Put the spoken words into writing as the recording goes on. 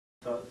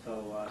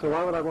So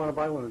why would I want to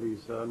buy one of these,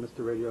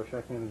 Mr. Radio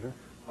Shack Manager?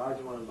 Why would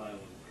you want to buy one?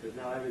 Because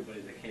now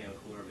everybody's a KO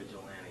Cooler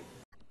vigilante.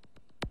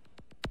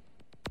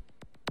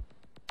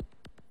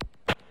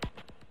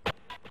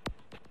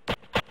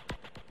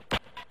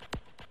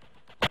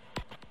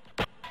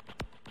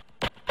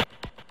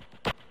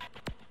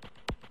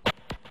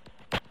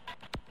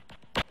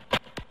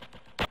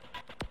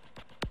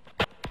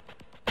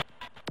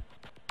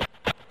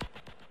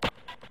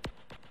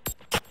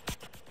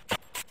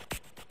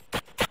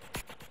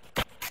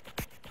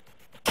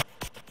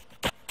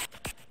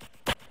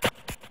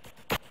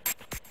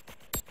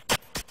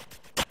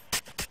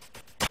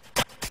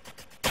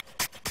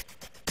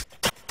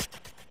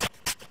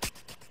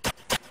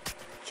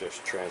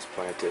 Just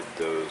transplanted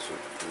those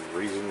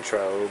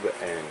Riesentraub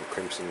and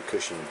Crimson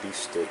Cushion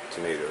beefsteak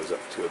tomatoes up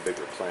to a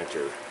bigger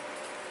planter.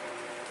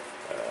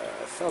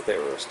 I felt they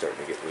were starting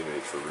to get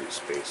limited for root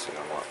space, and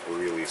I want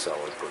really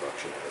solid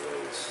production out of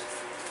those.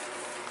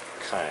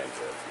 Kind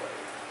of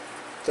like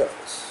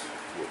those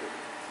with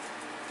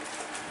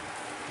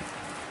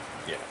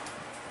it.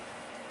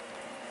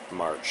 Yeah.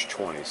 March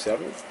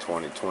 27th,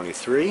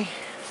 2023.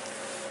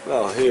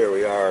 Well, here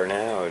we are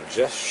now,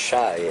 just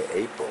shy of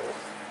April.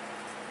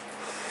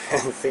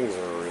 And things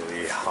are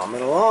really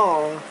humming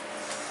along.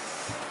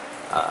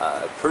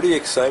 Pretty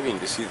exciting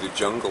to see the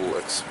jungle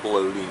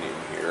exploding in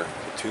here.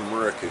 The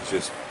turmeric is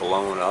just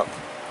blowing up.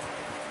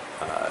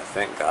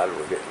 Thank God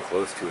we're getting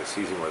close to a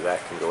season where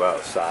that can go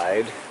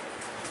outside.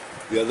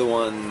 The other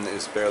one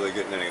is barely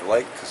getting any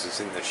light because it's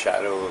in the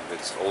shadow of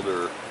its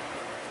older,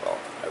 well,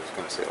 I was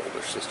going to say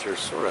older sister,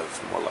 sort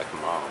of more like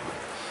mom.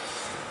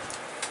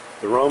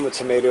 The Roma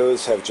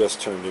tomatoes have just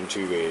turned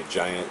into a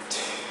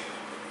giant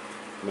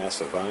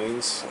massive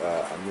vines.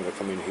 I'm going to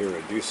come in here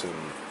and do some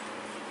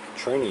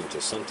training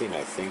to something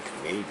I think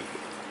maybe.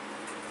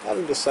 I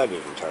haven't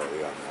decided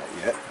entirely on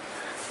that yet,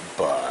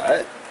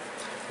 but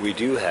we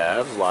do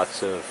have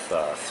lots of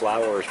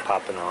flowers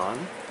popping on,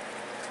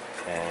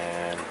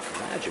 and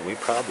imagine we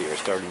probably are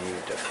starting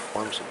even to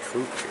form some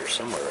fruit here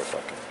somewhere if I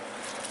can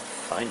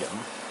find them.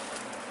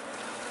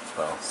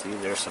 Well, see,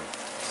 there's some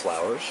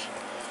flowers.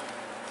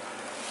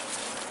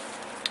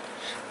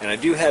 And I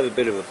do have a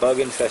bit of a bug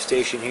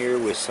infestation here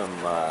with some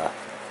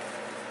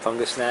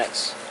fungus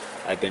gnats.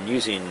 I've been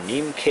using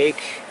neem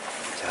cake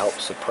to help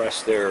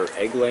suppress their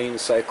egg-laying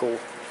cycle.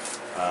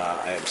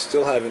 I am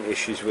still having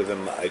issues with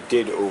them. I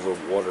did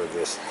overwater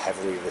this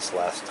heavily this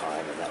last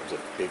time, and that was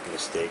a big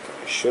mistake.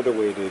 I should have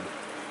waited,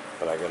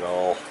 but I got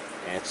all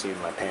antsy in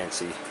my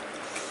pantsy,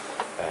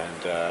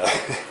 and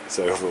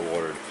so I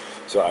overwatered.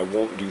 So I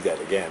won't do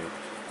that again.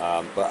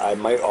 But I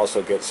might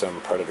also get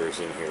some predators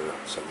in here,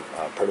 some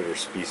predator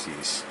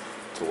species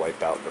to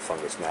wipe out the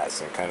fungus gnats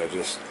and kind of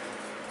just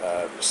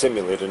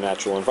simulate a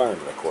natural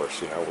environment, of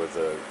course, you know, where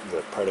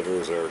the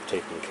predators are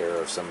taking care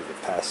of some of the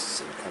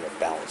pests and kind of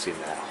balancing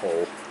that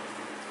whole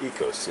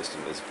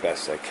ecosystem as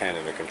best I can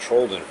in a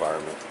controlled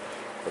environment.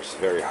 Of course,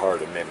 it's very hard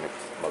to mimic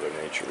Mother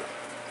Nature.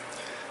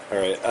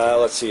 Alright,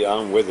 let's see,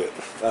 on with it.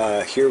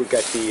 Here we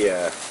got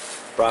the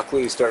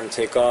broccoli starting to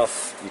take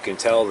off. You can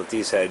tell that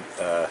these had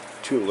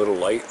too little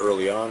light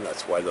early on.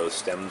 That's why those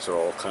stems are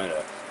all kind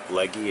of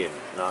leggy and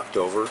knocked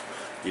over.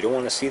 You don't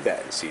want to see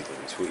that in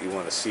seedlings. What you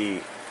want to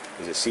see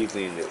is a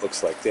seedling that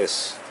looks like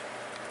this,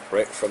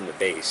 right from the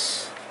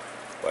base,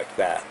 like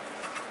that.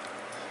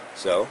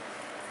 So,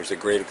 here's a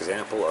great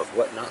example of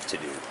what not to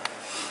do.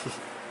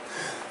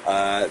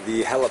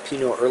 The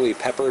jalapeno early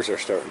peppers are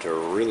starting to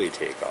really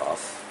take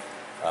off.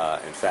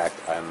 In fact,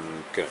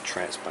 I'm going to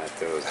transplant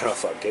those. I don't know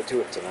if I'll get to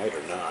it tonight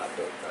or not,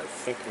 but I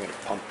think I'm going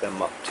to pump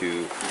them up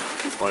to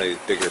one of these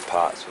bigger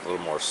pots with a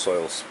little more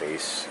soil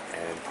space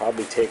and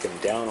probably take them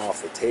down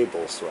off the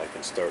table so I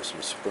can start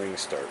some spring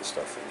start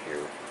stuff in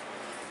here.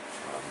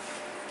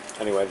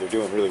 Anyway, they're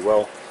doing really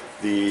well.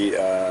 The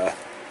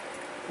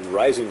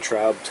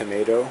Riesentraub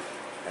tomato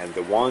and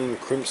the one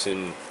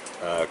Crimson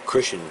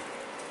Cushion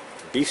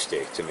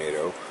beefsteak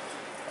tomato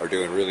are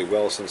doing really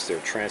well since their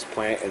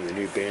transplant in the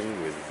new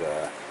bin.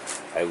 With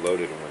I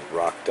loaded them with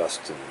rock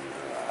dust and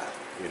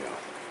you know,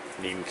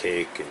 neem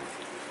cake and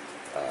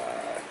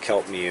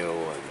kelp meal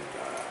and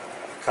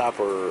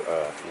copper,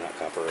 not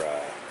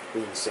copper,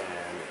 green sand,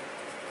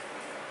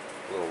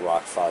 and a little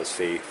rock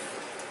phosphate,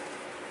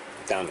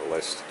 down the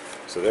list.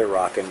 So they're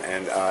rocking,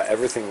 and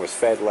everything was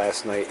fed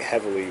last night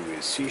heavily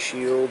with Sea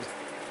Shield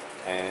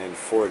and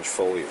forage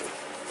foliar.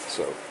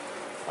 So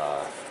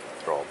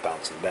they're all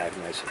bouncing back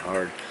nice and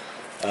hard.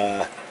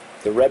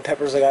 The red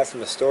peppers I got from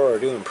the store are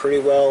doing pretty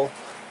well.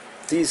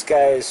 These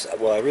guys,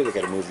 well, I really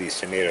got to move these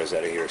tomatoes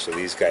out of here so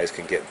these guys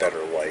can get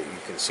better light. You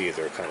can see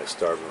they're kind of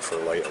starving for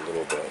light a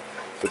little bit.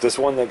 But this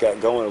one that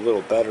got going a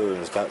little better and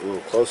has got a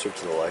little closer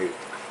to the light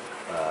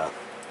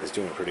is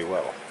doing pretty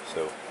well.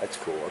 So that's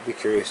cool. I'll be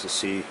curious to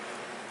see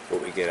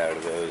what we get out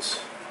of those.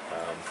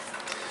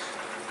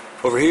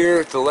 Over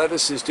here, the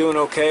lettuce is doing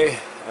okay.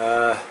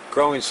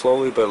 Growing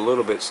slowly, but a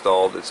little bit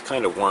stalled. It's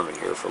kind of warm in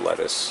here for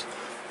lettuce.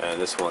 And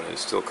this one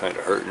is still kind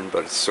of hurting,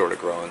 but it's sort of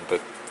growing.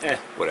 But,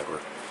 whatever.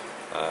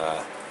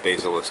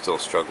 Basil is still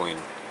struggling.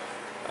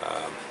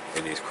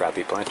 in these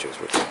crappy planches,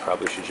 which I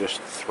probably should just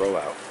throw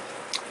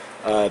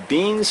out.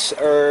 Beans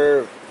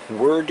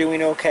were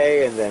doing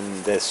okay, and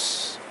then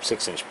this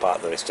 6-inch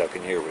pot that I stuck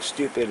in here was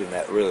stupid, and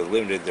that really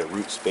limited their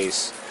root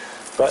space.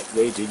 But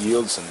they did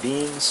yield some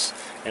beans,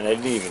 and I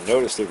didn't even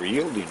notice they were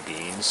yielding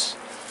beans.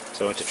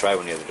 So I went to try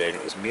one the other day, and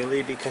it was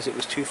mealy because it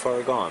was too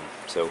far gone.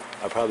 So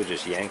I'll probably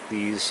just yank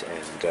these,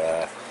 and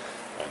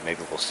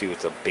maybe we'll see what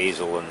the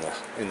basil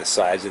in the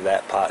sides of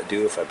that pot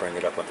do if I bring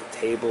it up on the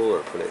table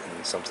or put it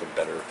in something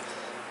better,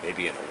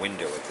 maybe in a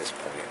window at this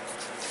point.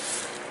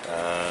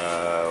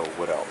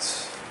 What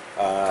else?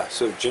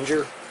 So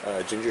ginger's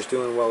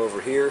doing well over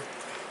here.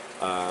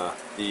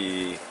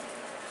 The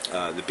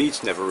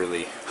beets never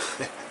really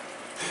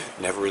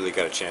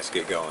got a chance to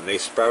get going. They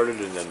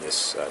sprouted, and then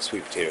this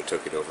sweet potato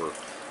took it over.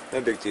 No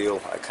big deal.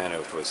 I kind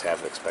of was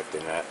half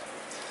expecting that.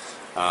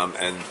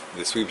 And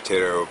the sweet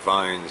potato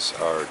vines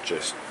are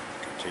just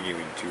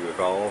continuing to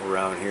evolve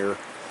around here.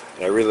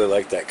 And I really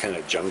like that kind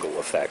of jungle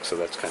effect, so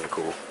that's kind of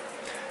cool.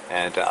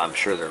 And I'm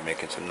sure they're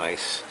making some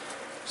nice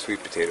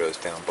sweet potatoes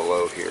down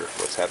below here.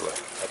 Let's have a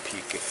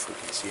peek if we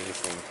can see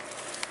anything.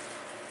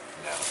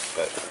 No,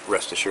 but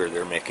rest assured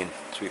they're making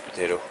sweet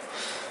potato.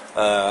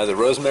 The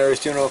rosemary's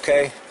doing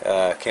okay.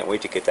 Can't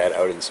wait to get that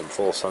out in some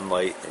full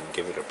sunlight and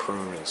give it a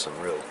prune and some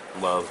real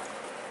love.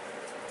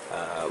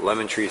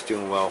 Lemon tree's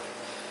doing well.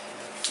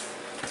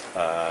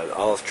 The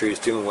olive tree is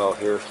doing well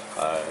here.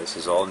 This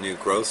is all new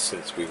growth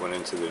since we went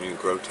into the new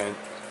grow tent.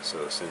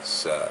 So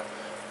since I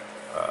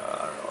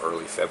don't know,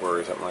 early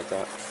February, something like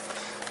that.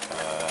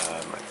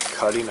 My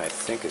cutting, I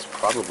think, is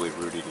probably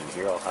rooted in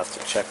here. I'll have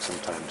to check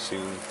sometime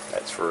soon.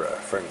 That's for a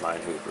friend of mine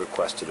who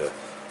requested a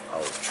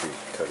olive tree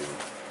cutting.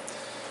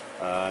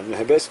 The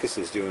hibiscus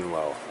is doing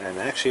well, and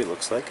actually it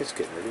looks like it's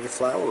getting ready to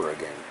flower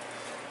again.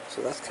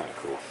 So that's kind of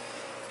cool.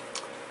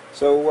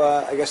 So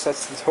I guess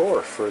that's the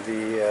tour for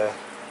the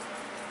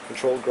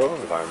controlled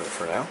growing environment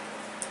for now.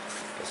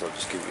 Guess I'll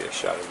just give you a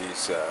shot of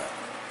these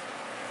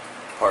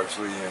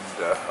parsley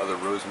and other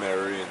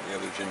rosemary and the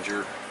other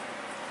ginger.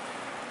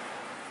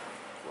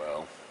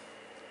 Well,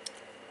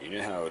 you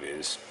know how it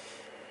is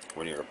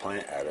when you're a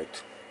plant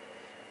addict.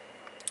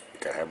 You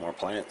gotta have more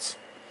plants.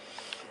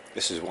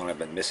 This is one I've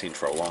been missing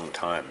for a long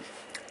time.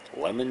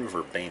 Lemon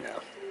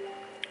verbena,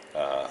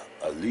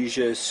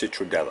 Alesia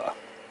citrodella,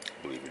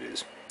 I believe it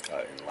is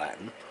in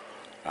Latin.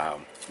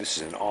 This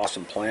is an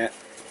awesome plant.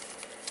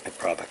 It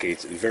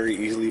propagates very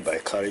easily by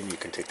cutting. You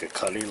can take a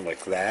cutting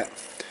like that,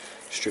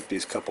 strip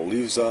these couple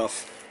leaves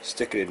off,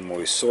 stick it in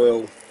moist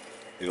soil.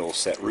 It'll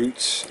set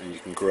roots, and you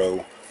can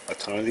grow a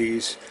ton of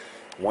these.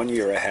 One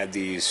year I had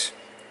these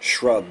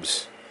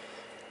shrubs,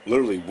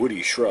 literally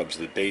woody shrubs,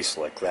 the base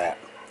like that,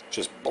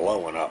 just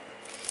blowing up.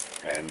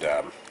 And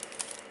I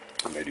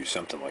may do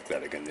something like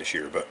that again this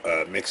year.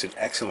 But makes an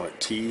excellent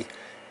tea.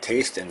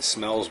 Tastes and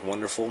smells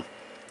wonderful.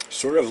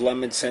 Sort of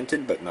lemon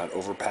scented, but not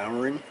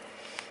overpowering.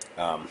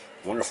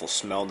 Wonderful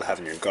smell to have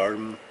in your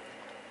garden.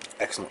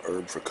 Excellent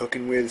herb for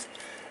cooking with,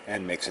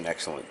 and makes an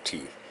excellent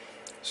tea.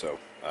 So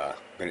I'm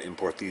going to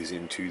import these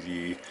into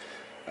the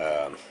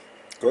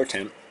grow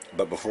tent.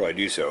 But before I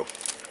do so,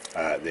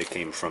 they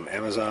came from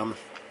Amazon.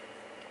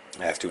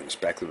 I have to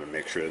inspect them and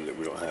make sure that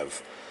we don't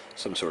have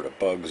some sort of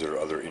bugs or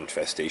other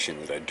infestation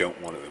that I don't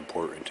want to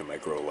import into my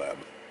grow lab.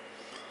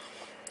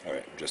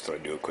 Alright, just thought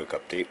I'd do a quick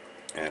update,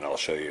 and I'll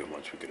show you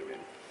once we get them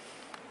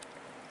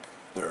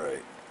in.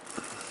 Alright,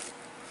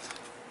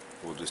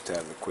 we'll just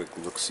have a quick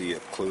look-see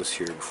up close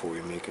here before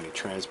we make any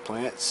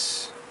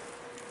transplants.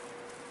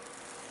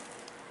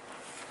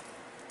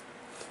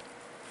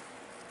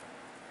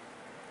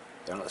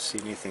 I don't see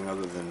anything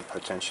other than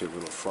potentially a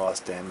little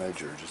frost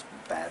damage or just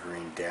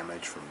battering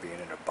damage from being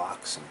in a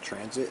box in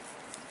transit.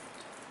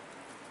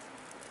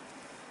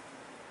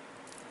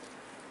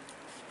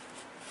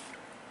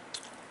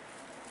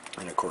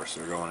 And of course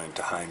they're going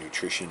into high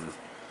nutrition,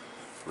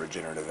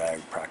 regenerative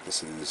ag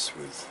practices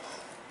with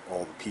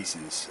all the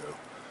pieces, so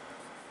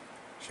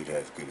should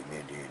have good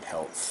immunity and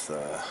health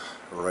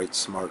right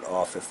smart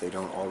off if they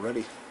don't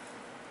already.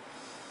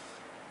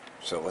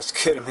 So let's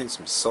get them in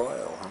some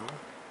soil, huh?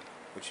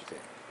 What you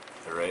think?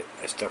 Alright,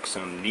 I stuck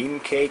some neem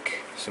cake,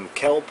 some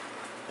kelp,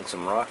 and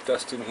some rock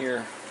dust in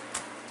here.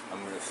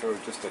 I'm going to throw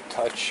just a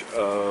touch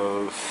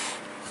of,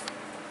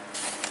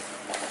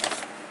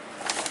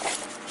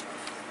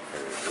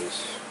 there it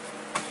is,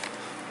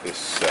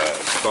 this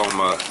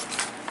Spoma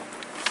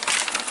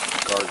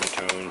garden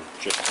tone,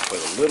 just to put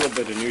a little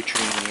bit of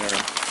nutrient in there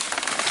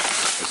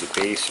as a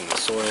base in the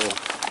soil.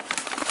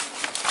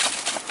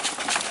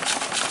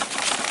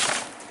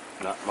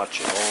 Not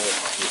much at all,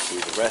 obviously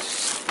the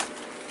rest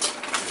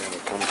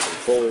come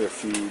from foliar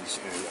feeds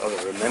and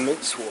other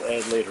amendments we'll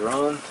add later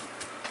on.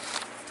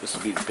 This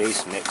will be the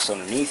base mix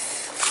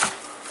underneath.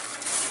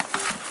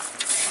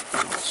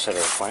 We'll set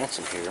our plants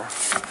in here.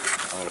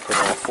 I'm going to put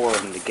all 4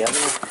 of them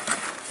together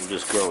and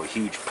just grow a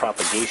huge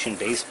propagation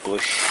base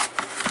bush,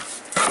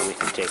 so we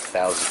can take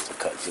thousands of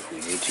cuts if we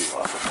need to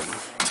off of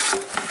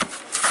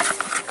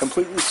them.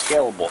 Completely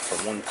scalable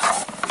from one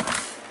pot.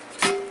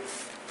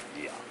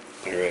 Yeah.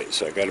 Alright,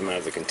 so I got them out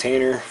of the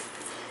container.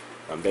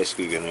 I'm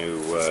basically going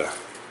to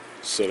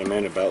set them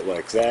in about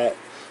like that,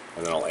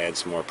 and then I'll add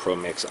some more Pro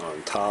Mix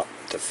on top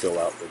to fill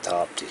out the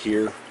top to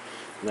here,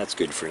 and that's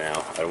good for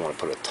now. I don't want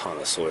to put a ton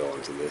of soil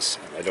into this,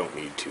 and I don't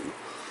need to,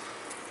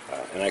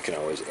 and I can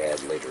always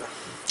add later.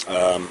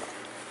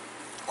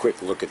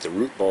 Quick look at the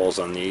root balls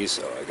on these.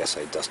 Oh, I guess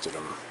I dusted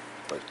them,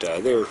 but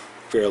they're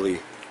fairly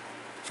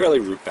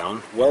root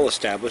bound, well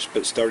established,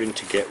 but starting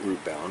to get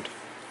root bound.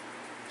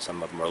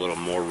 Some of them are a little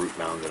more root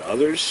bound than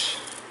others,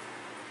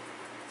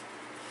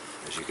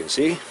 as you can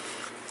see,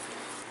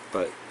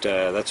 but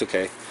that's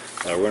okay.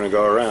 We're going to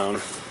go around.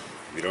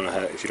 If you don't know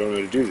how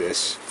to do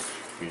this,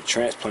 when you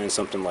transplant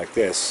something like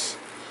this,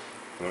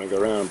 you want to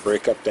go around and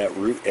break up that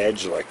root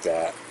edge like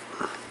that,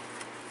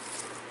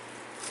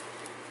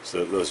 so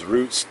that those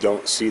roots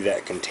don't see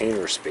that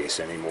container space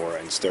anymore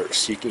and start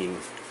seeking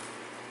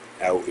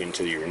out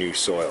into your new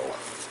soil,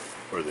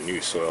 or the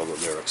new soil that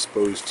they're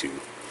exposed to.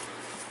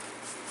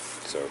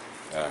 So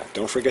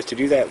don't forget to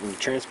do that when you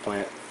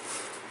transplant.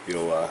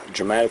 You'll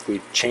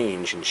dramatically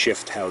change and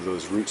shift how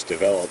those roots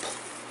develop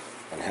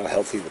and how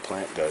healthy the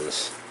plant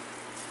does.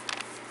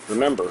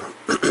 Remember,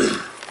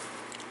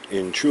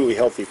 in truly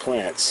healthy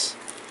plants,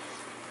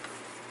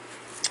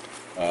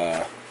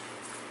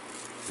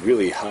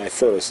 really high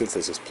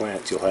photosynthesis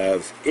plants, you'll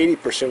have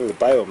 80% of the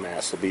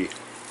biomass will be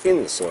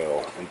in the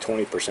soil and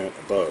 20%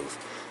 above.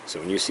 So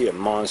when you see a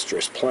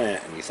monstrous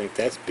plant and you think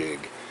that's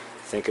big,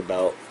 think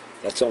about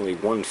that's only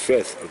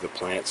 1/5 of the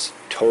plant's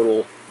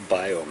total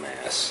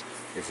biomass.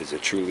 If it's a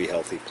truly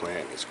healthy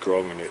plant, it's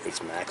growing at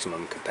its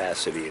maximum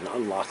capacity and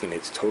unlocking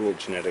its total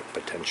genetic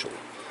potential.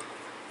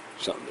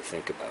 Something to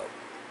think about.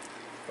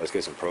 Let's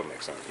get some Pro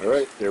Mix on.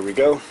 Alright, there we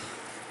go.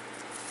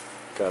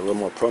 Got a little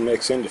more Pro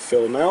Mix in to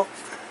fill them out.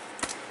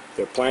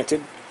 They're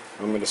planted.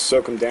 I'm going to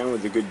soak them down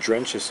with a good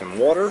drench of some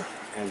water,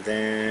 and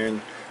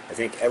then I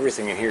think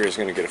everything in here is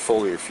going to get a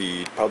foliar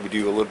feed. Probably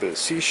do a little bit of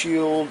Sea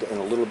Shield and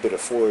a little bit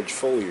of forage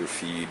foliar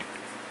feed,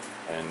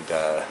 and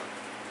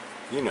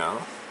you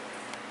know,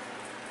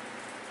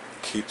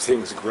 keep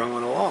things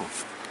growing along.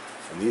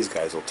 And these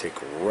guys will take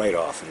right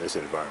off in this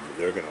environment.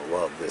 They're going to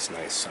love this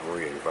nice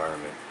summery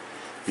environment.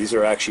 These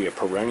are actually a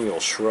perennial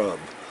shrub.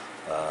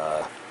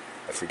 I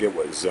forget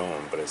what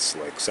zone, but it's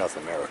like South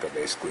America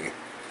basically.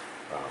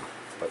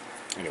 But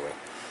anyway,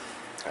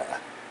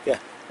 yeah,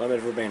 Lemon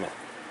Verbena.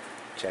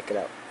 Check it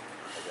out.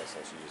 I guess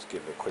I should just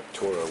give a quick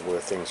tour of where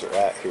things are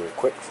at here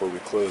quick before we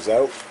close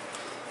out.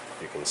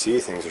 You can see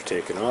things are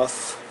taking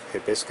off.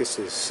 Hibiscus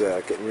is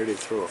getting ready to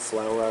throw a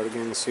flower out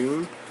again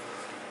soon.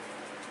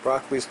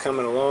 Broccoli's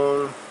coming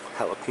along.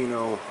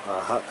 Jalapeno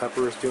hot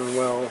pepper is doing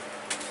well.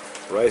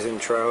 Rising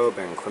Traub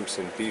and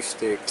Clemson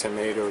beefsteak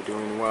tomato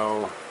doing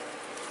well.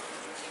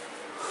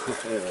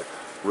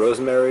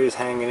 Rosemary is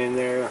hanging in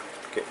there,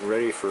 getting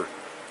ready for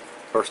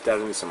burst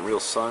out into some real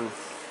sun.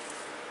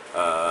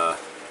 All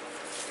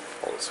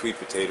the sweet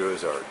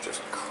potatoes are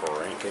just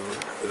cranking,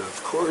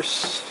 of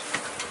course.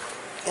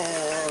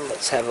 And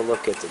let's have a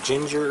look at the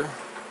ginger.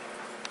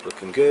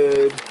 Looking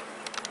good.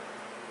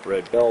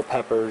 Red bell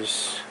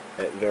peppers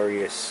at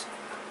various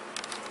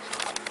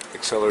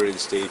accelerated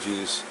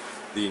stages.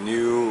 The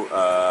new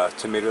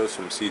tomatoes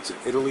from Seeds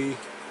of Italy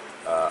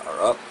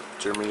are up,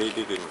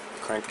 germinated and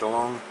cranked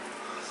along.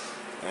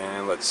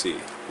 And let's see,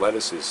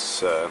 lettuce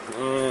is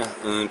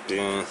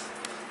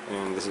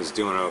and this is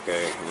doing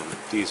okay, and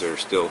these are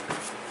still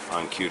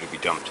on cue to be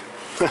dumped.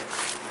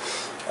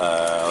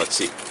 Let's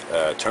see,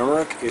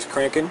 turmeric is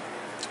cranking.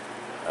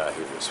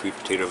 Here's a sweet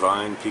potato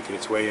vine peeking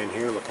its way in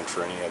here, looking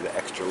for any of the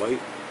extra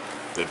light.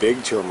 The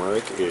big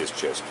turmeric is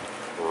just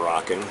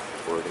rocking.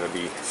 We're going to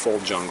be full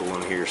jungle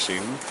in here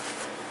soon.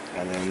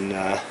 And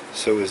then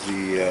so is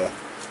the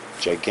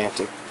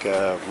gigantic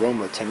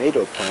Roma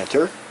tomato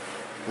planter,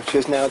 which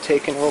has now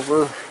taken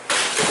over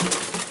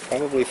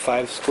probably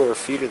 5 square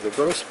feet of the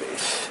grow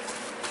space.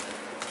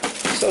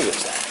 So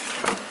there's that.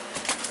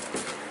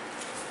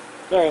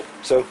 Alright,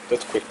 so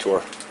that's a quick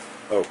tour.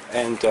 Oh,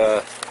 and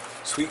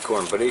sweet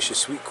corn, bodacious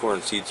sweet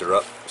corn seeds are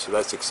up, so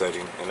that's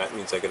exciting, and that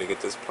means I gotta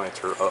get this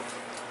planter up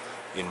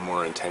in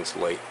more intense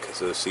light, because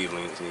those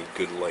seedlings need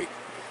good light.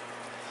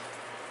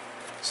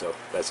 So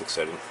that's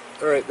exciting.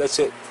 Alright, that's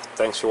it.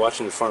 Thanks for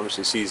watching the Farmers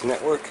and Seeds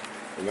Network.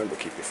 Remember,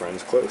 keep your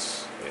friends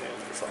close and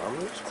your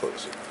farmers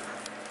closer.